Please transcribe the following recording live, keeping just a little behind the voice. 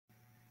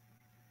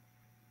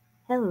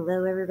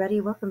Hello everybody,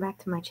 welcome back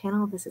to my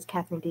channel. This is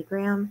Katherine D.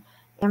 Graham,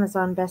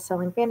 Amazon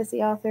best-selling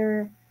fantasy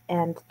author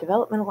and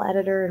developmental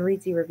editor and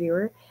Readsy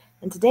reviewer.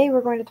 And today we're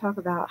going to talk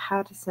about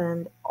how to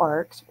send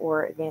ARCs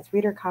or advanced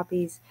reader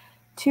copies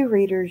to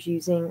readers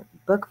using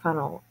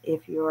Bookfunnel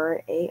if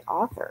you're an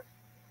author.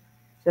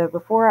 So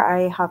before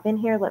I hop in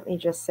here, let me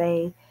just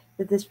say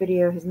that this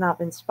video has not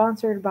been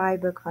sponsored by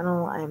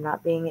Bookfunnel. I am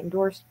not being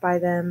endorsed by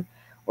them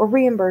or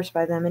reimbursed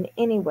by them in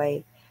any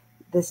way.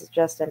 This is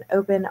just an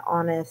open,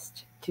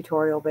 honest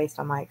tutorial based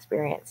on my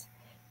experience.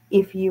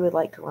 If you would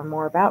like to learn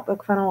more about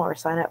Bookfunnel or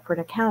sign up for an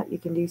account, you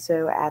can do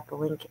so at the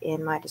link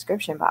in my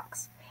description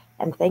box.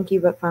 And thank you,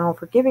 Bookfunnel,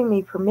 for giving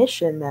me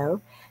permission,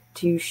 though,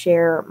 to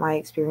share my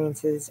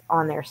experiences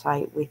on their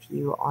site with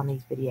you on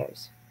these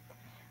videos.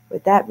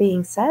 With that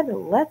being said,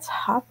 let's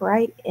hop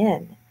right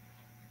in.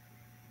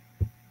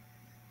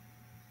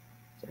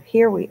 So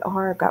here we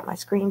are, I've got my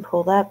screen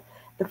pulled up.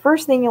 The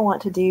first thing you'll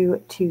want to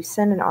do to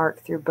send an ARC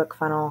through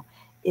Bookfunnel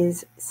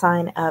is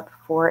sign up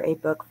for a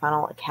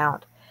Bookfunnel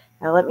account.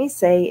 Now let me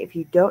say, if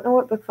you don't know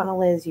what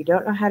Bookfunnel is, you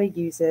don't know how to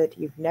use it,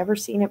 you've never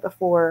seen it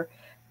before,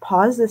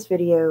 pause this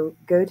video,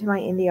 go to my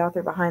Indie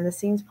Author Behind the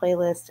Scenes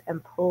playlist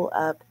and pull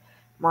up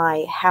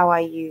my How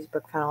I Use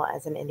Bookfunnel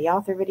as an Indie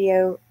Author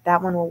video.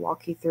 That one will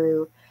walk you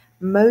through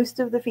most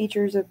of the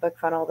features of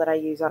Bookfunnel that I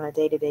use on a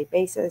day-to-day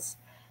basis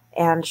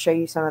and show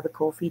you some of the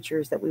cool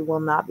features that we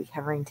will not be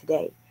covering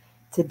today.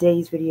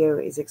 Today's video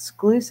is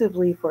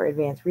exclusively for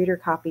advanced reader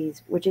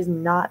copies, which is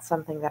not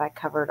something that I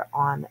covered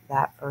on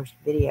that first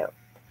video.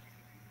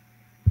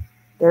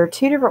 There are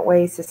two different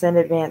ways to send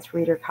advanced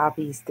reader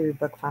copies through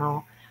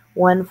Bookfunnel.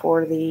 One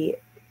for the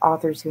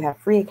authors who have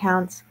free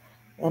accounts,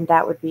 and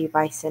that would be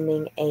by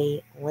sending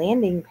a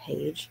landing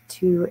page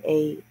to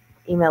an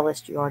email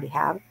list you already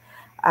have.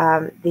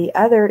 The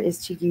other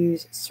is to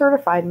use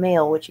certified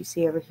mail, which you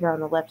see over here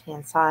on the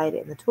left-hand side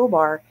in the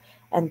toolbar,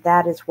 and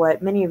that is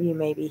what many of you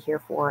may be here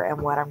for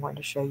and what I'm going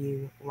to show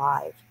you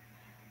live.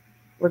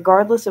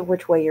 Regardless of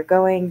which way you're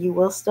going, you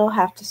will still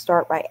have to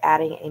start by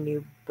adding a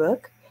new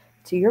book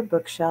to your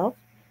bookshelf.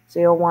 So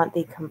you'll want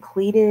the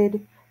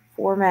completed,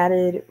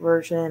 formatted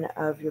version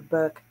of your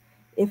book,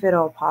 if at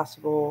all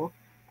possible,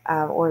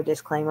 or a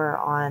disclaimer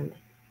on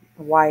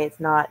why it's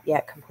not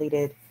yet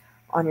completed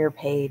on your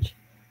page.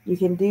 You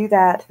can do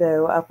that,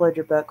 though, upload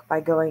your book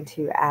by going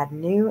to Add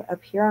New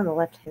up here on the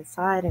left-hand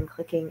side and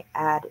clicking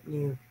Add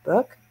New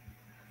Book,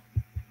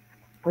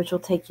 which will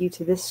take you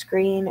to this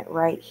screen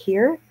right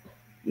here.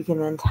 You can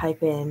then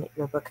type in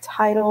your book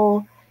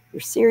title,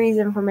 your series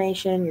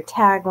information, your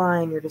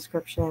tagline, your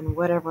description,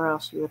 whatever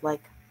else you would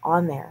like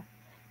on there.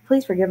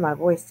 Please forgive my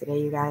voice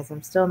today, you guys.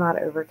 I'm still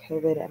not over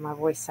COVID and my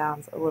voice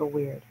sounds a little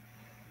weird.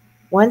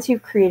 Once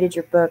you've created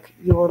your book,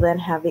 you will then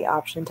have the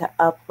option to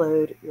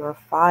upload your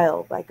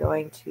file by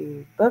going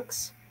to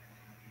Books,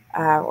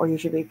 or you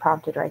should be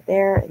prompted right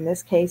there. In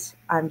this case,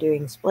 I'm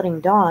doing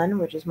Splitting Dawn,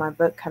 which is my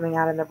book coming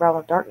out in the Realm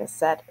of Darkness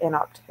set in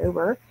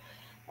October.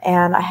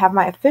 And I have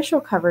my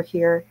official cover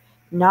here,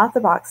 not the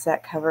box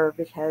set cover,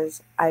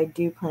 because I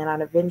do plan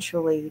on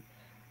eventually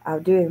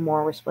doing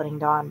more with Splitting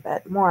Dawn,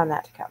 but more on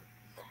that to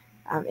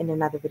come in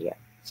another video.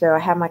 So I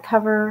have my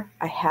cover,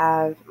 I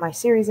have my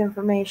series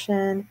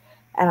information,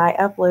 and I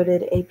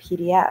uploaded a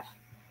PDF.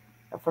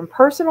 From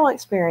personal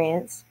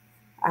experience,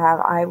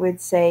 I would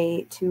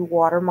say to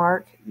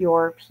watermark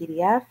your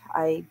PDF.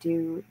 I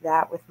do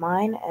that with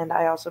mine, and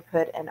I also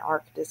put an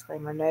ARC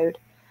disclaimer note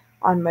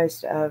on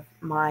most of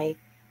my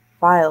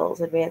files,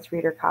 advanced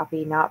reader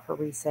copy, not for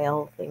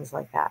resale, things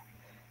like that.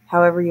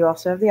 However, you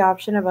also have the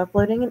option of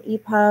uploading an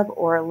EPUB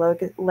or a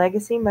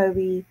legacy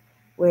Mobi,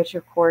 which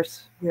of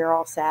course we're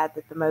all sad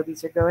that the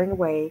Mobis are going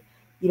away.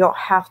 You don't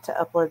have to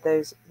upload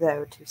those,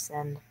 though, to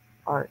send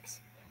ARCs.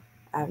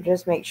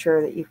 Just make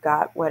sure that you've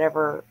got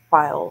whatever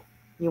file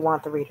you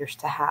want the readers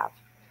to have.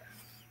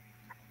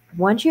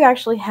 Once you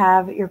actually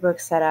have your book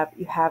set up,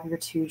 you have your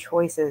two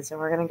choices, and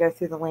we're going to go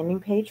through the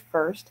landing page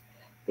first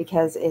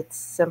because it's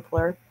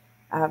simpler.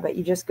 But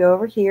you just go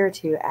over here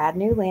to Add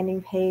New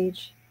Landing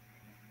Page,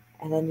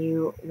 and then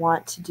you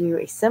want to do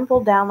a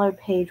simple download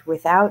page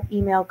without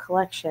email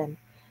collection.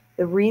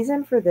 The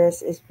reason for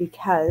this is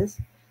because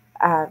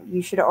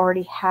you should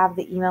already have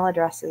the email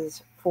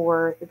addresses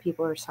for the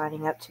people who are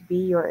signing up to be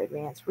your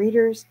advanced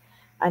readers.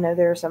 I know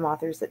there are some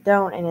authors that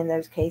don't, and in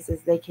those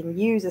cases they can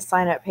use a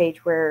sign-up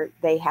page where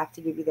they have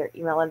to give you their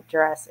email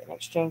address in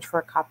exchange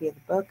for a copy of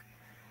the book.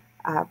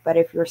 But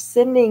if you're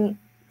sending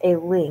a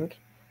link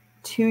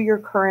to your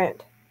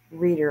current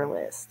reader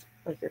list,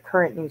 like your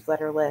current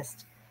newsletter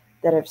list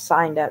that have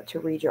signed up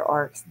to read your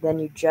ARCs, then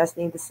you just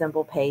need the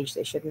simple page.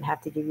 They shouldn't have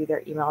to give you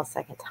their email a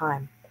second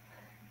time.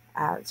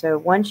 So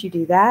once you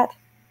do that,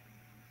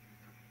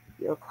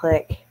 you'll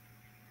click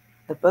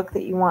the book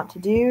that you want to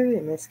do,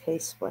 in this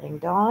case Splitting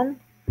Dawn,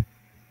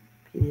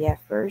 PDF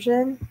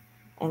version,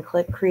 and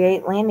click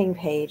Create Landing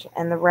Page,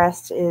 and the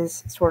rest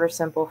is sort of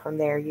simple from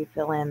there. You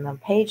fill in the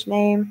page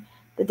name,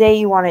 the day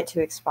you want it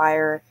to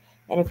expire,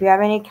 and if you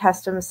have any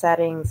custom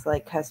settings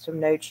like custom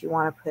notes you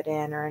want to put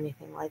in or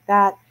anything like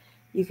that,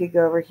 you could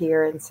go over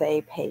here and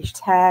say page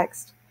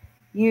text,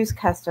 use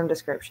custom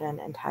description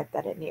and type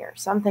that in here.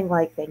 Something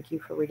like, thank you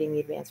for reading the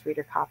advanced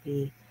reader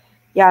copy,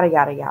 yada,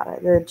 yada, yada,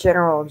 the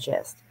general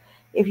gist.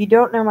 If you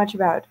don't know much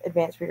about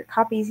advanced reader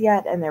copies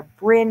yet and they're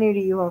brand new to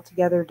you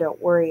altogether,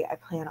 don't worry. I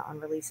plan on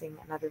releasing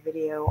another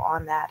video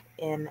on that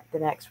in the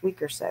next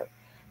week or so.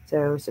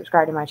 So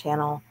subscribe to my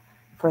channel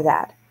for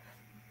that.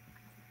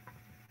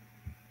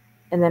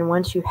 And then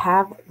once you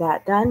have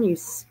that done, you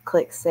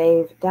click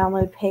Save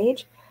Download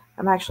Page.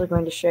 I'm actually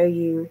going to show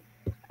you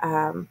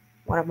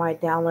one of my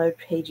download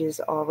pages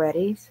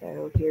already.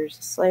 So here's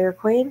Slayer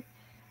Queen,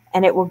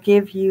 and it will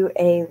give you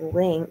a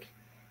link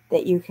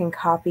that you can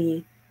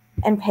copy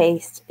and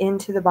paste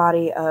into the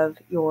body of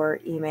your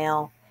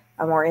email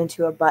or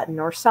into a button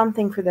or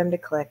something for them to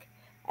click,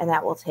 and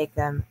that will take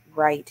them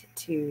right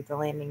to the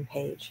landing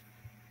page.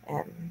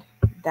 And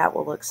that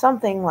will look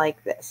something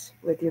like this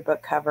with your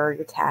book cover,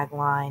 your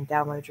tagline,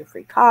 download your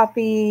free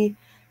copy,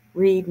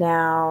 read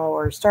now,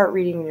 or start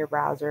reading in your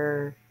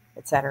browser,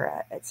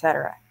 etc.,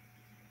 etc.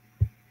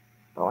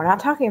 But we're not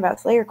talking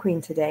about Slayer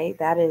Queen today.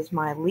 That is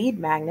my lead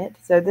magnet.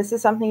 So this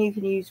is something you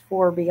can use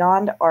for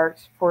beyond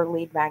arcs for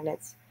lead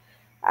magnets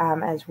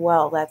as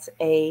well. That's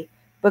a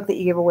book that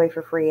you give away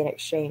for free in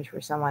exchange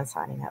for someone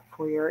signing up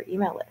for your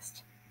email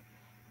list.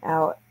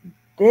 Now,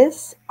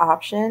 this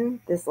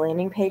option, this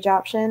landing page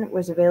option,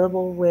 was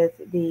available with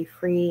the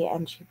free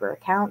and cheaper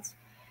accounts.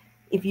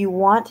 If you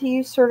want to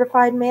use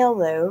certified mail,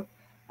 though,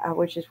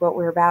 which is what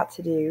we're about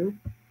to do,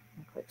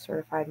 I'll click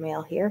certified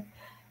mail here.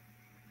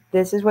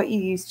 This is what you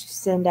use to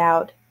send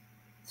out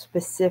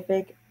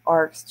specific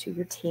arcs to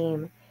your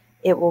team.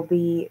 It will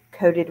be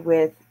coded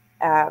with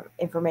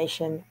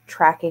information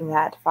tracking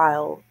that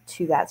file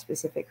to that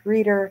specific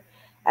reader,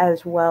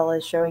 as well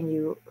as showing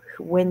you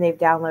when they've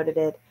downloaded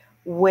it,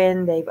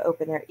 when they've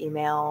opened their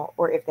email,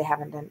 or if they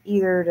haven't done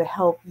either, to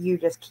help you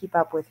just keep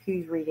up with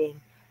who's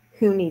reading,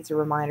 who needs a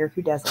reminder,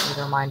 who doesn't need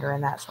a reminder,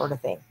 and that sort of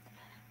thing.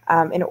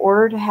 In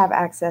order to have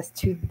access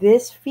to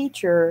this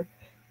feature,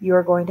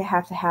 you're going to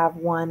have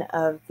one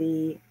of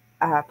the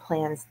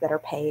plans that are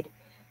paid,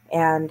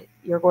 and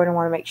you're going to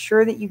want to make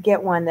sure that you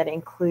get one that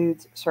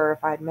includes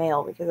certified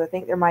mail, because I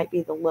think there might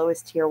be the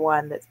lowest tier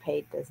one that's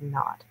paid does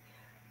not.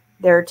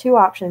 There are two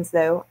options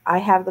though. I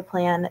have the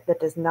plan that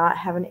does not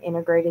have an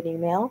integrated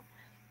email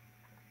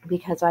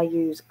because I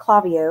use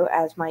Klaviyo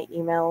as my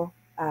email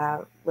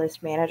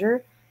list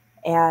manager,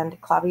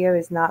 and Klaviyo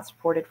is not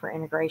supported for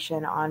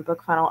integration on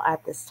Bookfunnel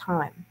at this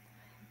time.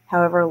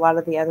 However, a lot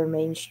of the other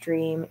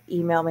mainstream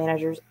email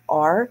managers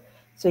are,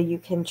 so you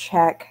can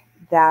check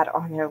that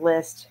on their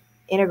list.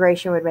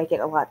 Integration would make it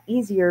a lot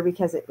easier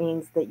because it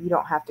means that you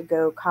don't have to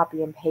go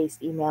copy and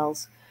paste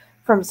emails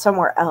from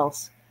somewhere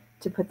else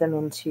to put them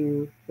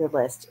into your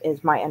list,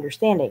 is my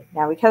understanding.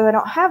 Now, because I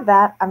don't have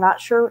that, I'm not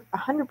sure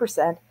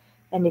 100%,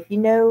 and if you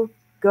know,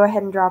 go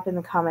ahead and drop in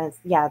the comments,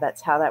 yeah,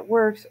 that's how that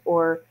works,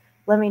 or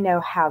let me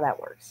know how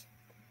that works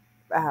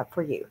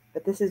for you.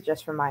 But this is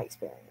just from my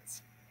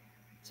experience.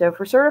 So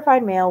for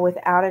certified mail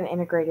without an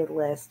integrated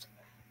list,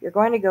 you're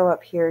going to go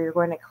up here, you're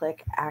going to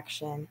click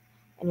Action,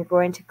 and you're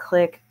going to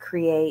click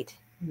Create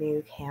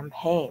New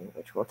Campaign,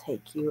 which will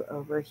take you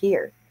over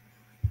here.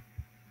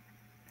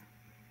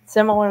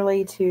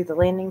 Similarly to the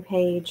landing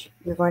page,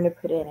 you're going to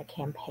put in a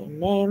campaign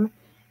name,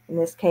 in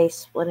this case,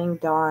 Splitting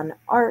Dawn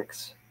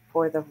Arcs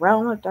for the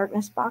Realm of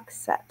Darkness box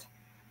set.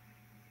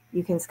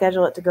 You can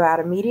schedule it to go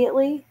out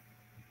immediately,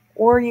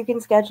 or you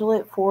can schedule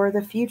it for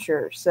the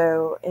future.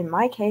 So in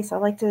my case, I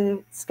like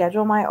to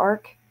schedule my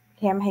ARC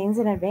campaigns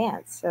in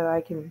advance so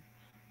I can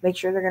make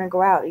sure they're going to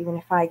go out even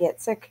if I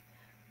get sick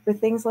with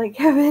things like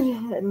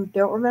COVID and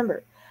don't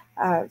remember.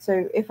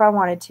 So if I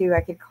wanted to,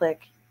 I could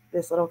click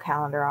this little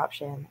calendar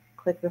option,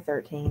 click the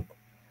 13th,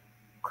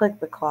 click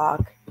the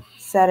clock,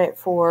 set it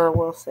for,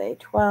 we'll say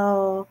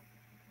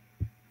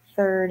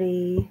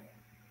 12:30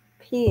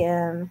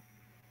 p.m.,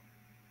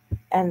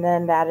 and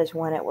then that is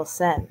when it will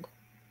send.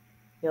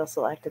 You'll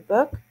select a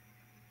book,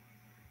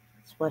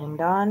 Splitting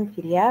Dawn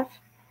PDF,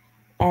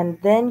 and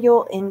then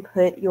you'll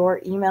input your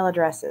email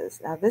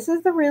addresses. Now, this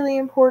is the really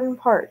important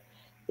part.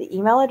 The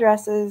email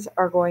addresses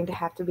are going to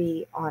have to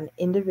be on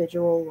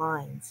individual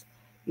lines.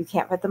 You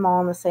can't put them all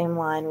on the same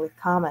line with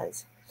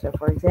commas. So,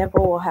 for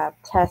example, we'll have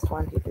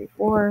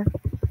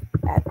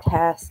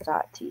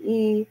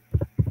test1234@test.te,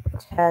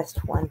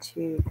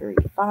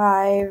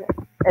 test1235,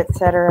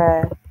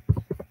 etc.,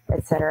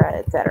 etc.,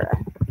 etc.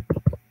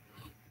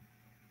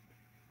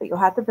 But you'll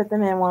have to put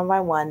them in one by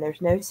one.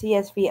 There's no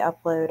CSV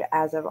upload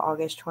as of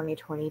August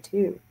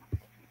 2022.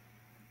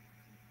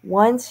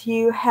 Once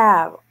you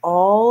have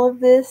all of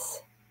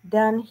this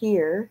done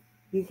here,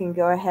 you can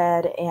go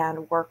ahead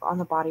and work on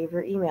the body of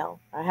your email.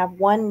 I have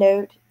one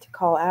note to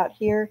call out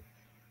here.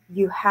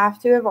 You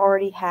have to have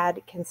already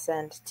had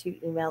consent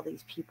to email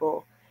these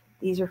people.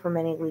 These are for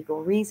many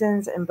legal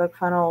reasons, and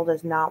Bookfunnel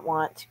does not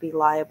want to be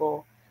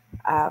liable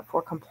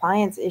for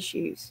compliance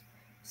issues.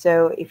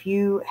 So if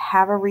you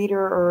have a reader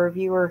or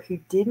reviewer who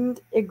didn't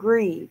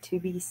agree to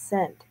be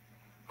sent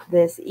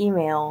this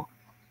email,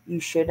 you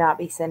should not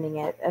be sending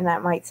it. And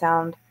that might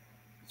sound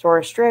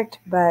sort of strict,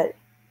 but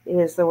it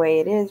is the way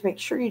it is. Make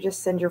sure you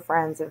just send your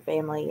friends and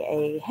family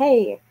a,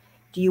 hey,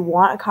 do you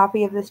want a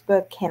copy of this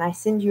book? Can I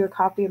send you a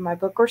copy of my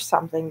book or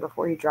something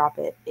before you drop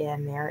it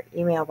in their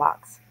email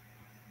box?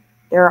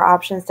 There are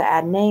options to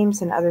add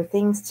names and other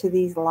things to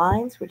these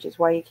lines, which is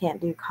why you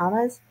can't do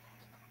commas.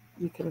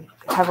 You can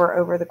hover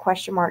over the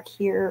question mark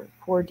here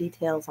for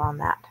details on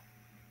that.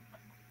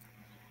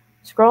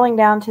 Scrolling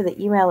down to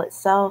the email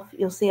itself,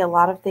 you'll see a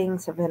lot of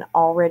things have been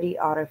already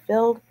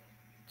auto-filled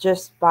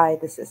just by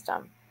the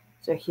system.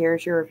 So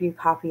here's your review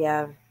copy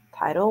of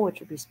title, which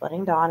would be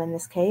Splitting Dawn in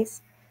this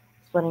case.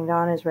 Splitting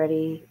Dawn is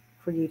ready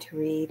for you to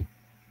read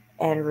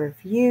and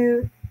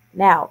review.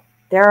 Now,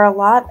 there are a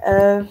lot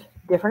of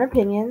different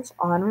opinions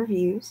on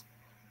reviews,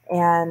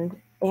 and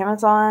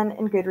Amazon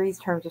and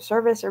Goodreads terms of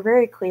service are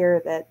very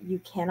clear that you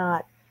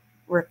cannot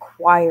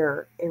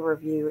require a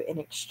review in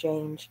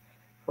exchange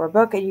for a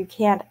book, and you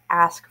can't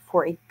ask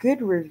for a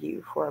good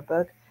review for a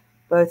book.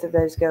 Both of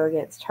those go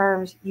against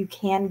terms. You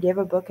can give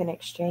a book in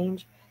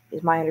exchange,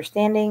 is my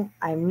understanding.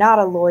 I'm not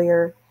a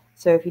lawyer,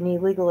 so if you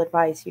need legal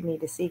advice, you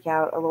need to seek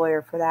out a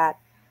lawyer for that.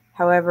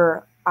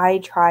 However, I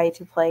try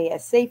to play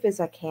as safe as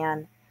I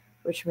can,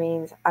 which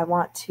means I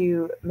want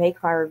to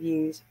make my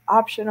reviews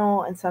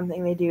optional and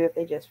something they do if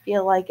they just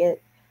feel like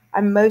it.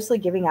 I'm mostly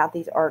giving out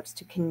these arcs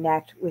to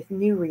connect with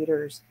new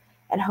readers,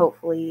 and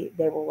hopefully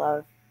they will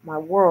love my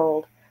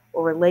world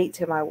or relate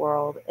to my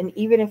world. And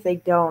even if they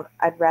don't,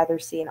 I'd rather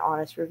see an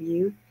honest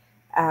review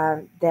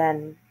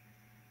than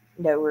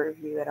no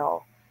review at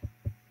all.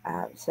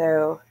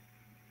 So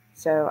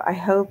I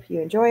hope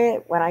you enjoy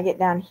it. When I get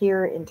down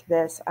here into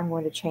this, I'm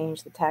going to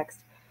change the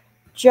text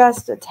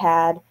just a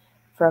tad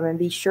from, and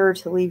be sure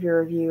to leave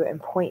your review and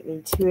point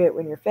me to it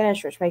when you're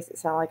finished, which makes it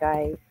sound like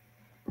I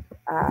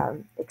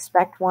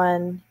expect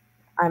one.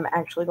 I'm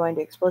actually going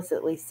to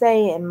explicitly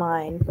say in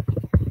mine,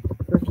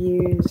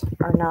 reviews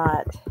are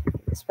not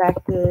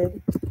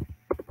expected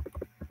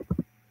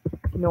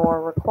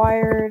nor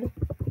required,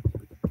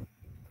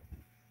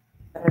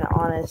 but an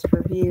honest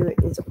review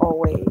is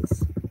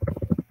always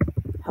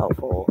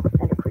helpful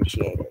and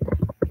appreciated.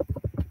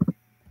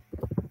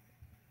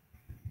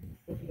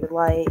 If you'd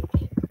like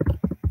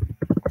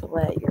to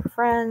let your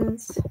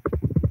friends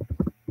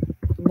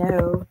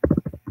know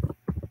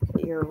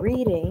that you're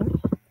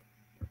reading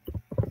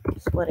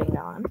Splitting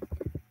Dawn,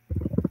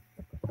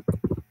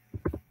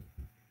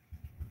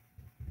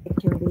 it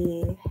can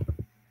be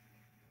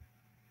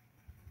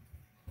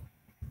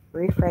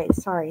rephrased.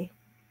 Sorry.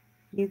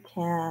 You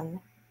can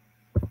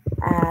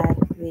add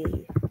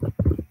the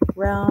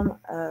Realm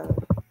of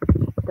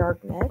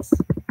Darkness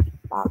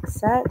box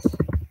set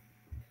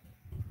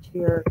to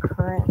your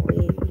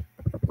currently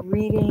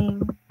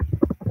reading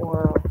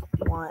or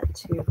want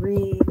to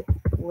read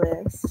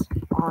list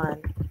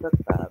on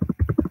BookBub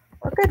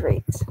or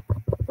Goodreads.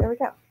 There we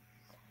go.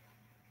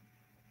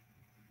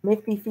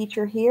 Nifty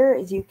feature here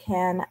is you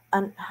can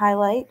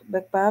highlight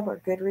BookBub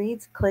or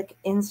Goodreads, click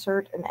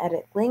Insert and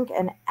Edit Link,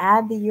 and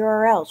add the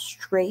URL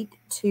straight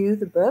to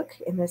the book,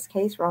 in this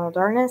case, Realm of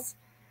Darkness,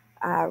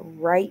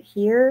 right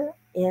here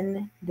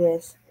in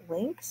this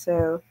link.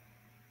 So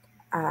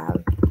I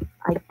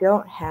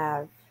don't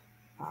have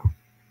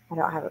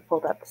it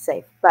pulled up to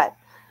save, but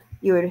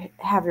you would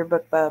have your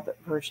BookBub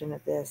version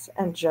of this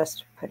and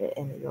just put it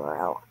in the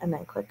URL and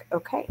then click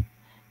OK.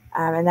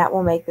 And that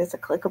will make this a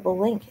clickable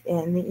link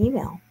in the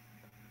email.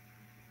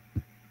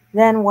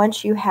 Then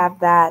once you have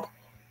that,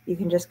 you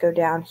can just go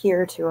down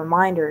here to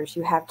reminders.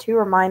 You have 2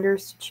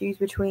 reminders to choose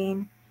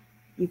between.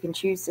 You can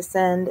choose to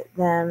send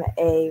them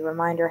a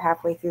reminder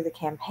halfway through the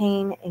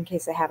campaign in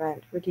case they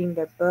haven't redeemed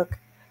their book,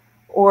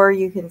 or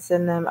you can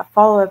send them a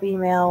follow-up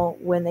email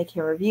when they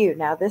can review.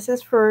 Now, this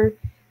is for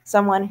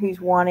someone who's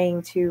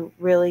wanting to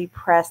really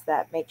press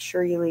that. Make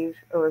sure you leave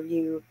a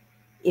review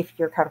if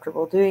you're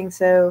comfortable doing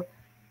so,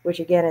 which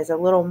again is a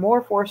little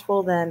more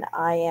forceful than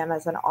I am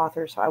as an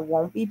author, so I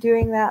won't be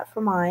doing that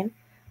for mine.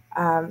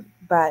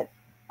 But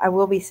I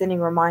will be sending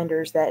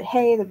reminders that,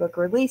 hey, the book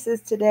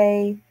releases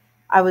today.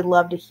 I would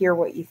love to hear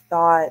what you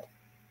thought.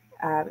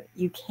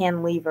 You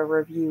can leave a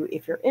review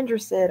if you're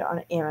interested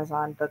on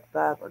Amazon,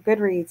 BookBub, or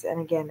Goodreads.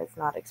 And again, it's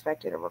not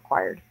expected or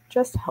required,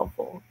 just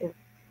helpful if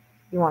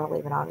you want to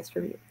leave an honest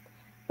review.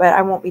 But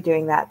I won't be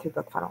doing that through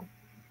Bookfunnel.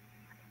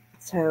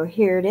 So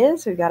here it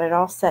is. We've got it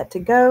all set to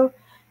go.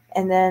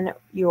 And then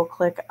you will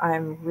click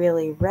I'm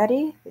really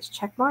ready, this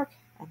check mark,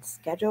 and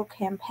schedule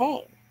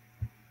campaign.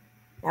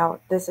 Now,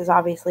 this is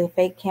obviously a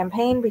fake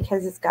campaign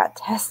because it's got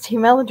test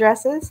email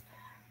addresses,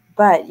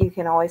 but you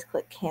can always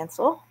click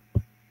cancel.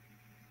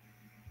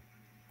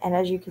 And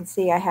as you can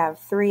see, I have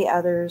 3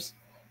 others,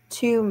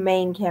 2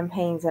 main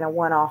campaigns and a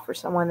one-off for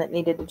someone that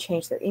needed to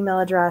change their email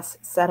address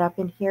set up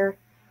in here.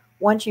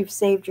 Once you've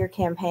saved your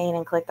campaign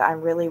and clicked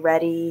I'm really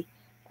ready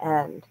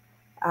and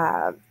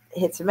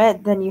hit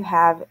submit, then you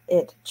have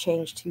it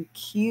changed to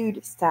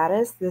queued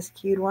status. This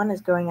queued one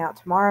is going out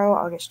tomorrow,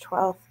 August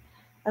 12th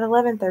at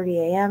 11:30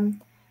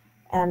 a.m.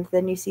 And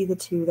then you see the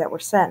 2 that were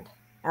sent.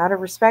 Now, out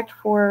of respect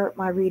for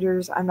my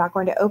readers, I'm not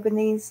going to open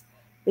these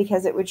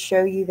because it would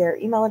show you their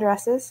email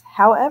addresses.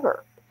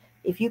 However,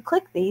 If you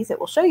click these, it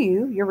will show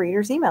you your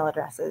readers' email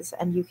addresses,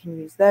 and you can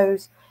use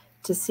those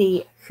to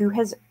see who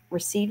has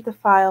received the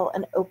file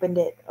and opened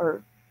it,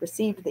 or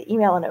received the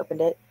email and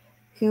opened it,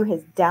 who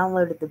has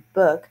downloaded the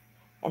book,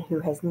 and who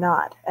has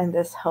not. And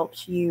this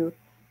helps you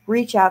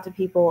reach out to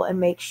people and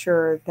make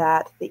sure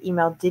that the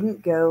email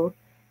didn't go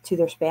to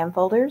their spam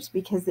folders,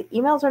 because the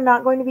emails are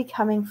not going to be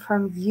coming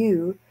from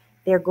you.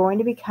 They're going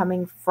to be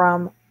coming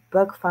from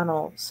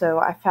Bookfunnel. So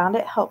I found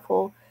it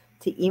helpful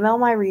to email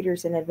my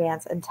readers in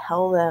advance and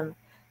tell them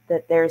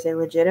that there's a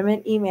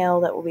legitimate email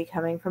that will be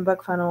coming from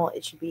Bookfunnel.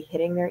 It should be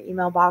hitting their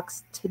email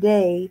box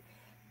today,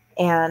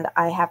 and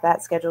I have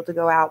that scheduled to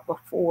go out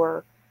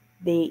before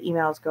the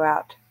emails go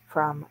out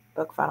from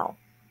Bookfunnel.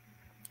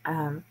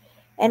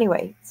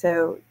 Anyway,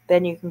 so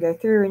then you can go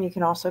through and you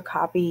can also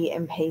copy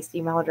and paste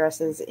email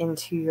addresses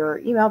into your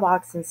email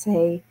box and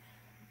say,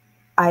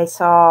 I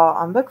saw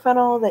on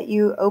Bookfunnel that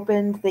you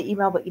opened the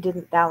email but you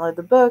didn't download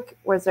the book.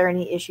 Was there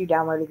any issue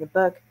downloading the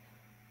book?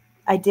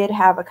 I did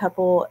have a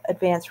couple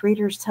advanced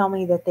readers tell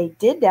me that they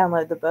did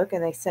download the book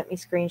and they sent me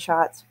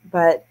screenshots,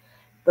 but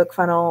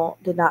Bookfunnel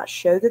did not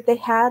show that they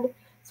had.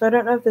 So I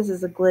don't know if this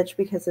is a glitch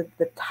because of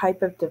the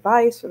type of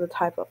device or the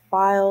type of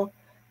file,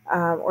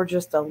 or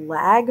just a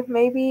lag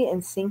maybe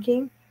in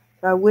syncing.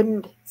 So I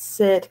wouldn't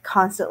sit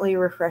constantly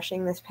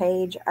refreshing this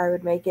page. I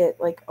would make it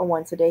like a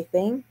once a day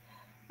thing.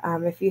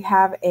 If you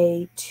have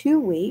a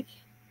 2-week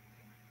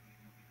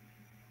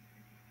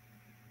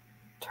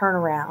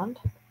turnaround,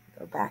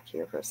 go back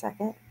here for a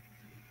second.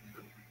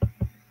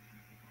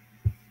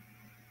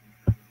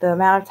 The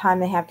amount of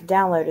time they have to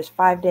download is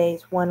 5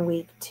 days, 1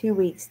 week, 2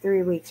 weeks,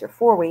 3 weeks, or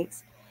 4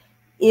 weeks.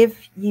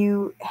 If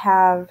you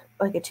have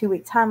like a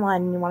 2-week timeline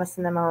and you want to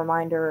send them a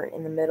reminder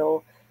in the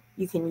middle,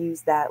 you can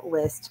use that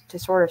list to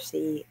sort of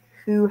see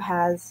who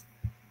has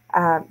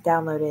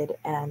downloaded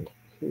and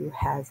who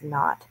has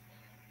not.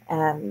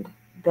 And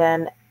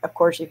then, of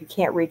course, if you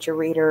can't reach a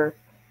reader,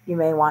 you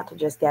may want to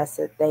just guess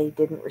that they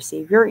didn't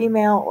receive your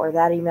email, or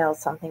that email,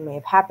 something may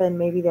have happened.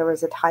 Maybe there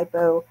was a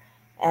typo,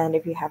 and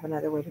if you have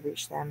another way to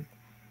reach them,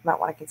 you might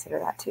want to consider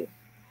that too.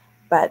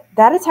 But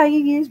that is how you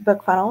use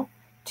Bookfunnel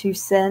to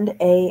send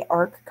a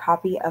ARC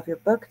copy of your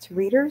book to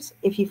readers.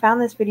 If you found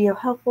this video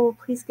helpful,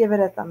 please give it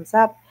a thumbs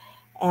up.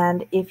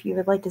 And if you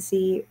would like to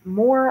see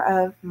more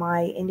of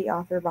my indie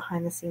author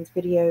behind the scenes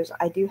videos,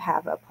 I do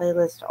have a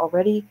playlist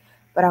already,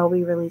 but I'll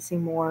be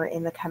releasing more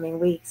in the coming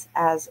weeks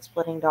as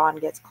Splitting Dawn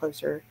gets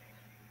closer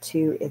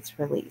to its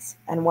release.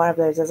 And one of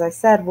those, as I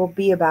said, will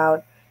be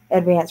about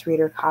advanced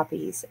reader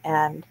copies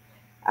and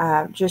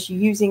just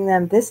using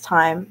them this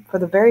time for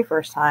the very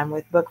first time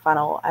with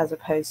Bookfunnel, as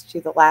opposed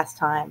to the last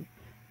time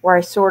where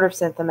I sort of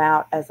sent them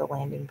out as a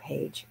landing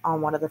page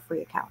on one of the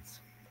free accounts.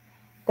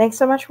 Thanks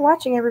so much for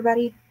watching,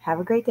 everybody. Have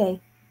a great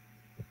day.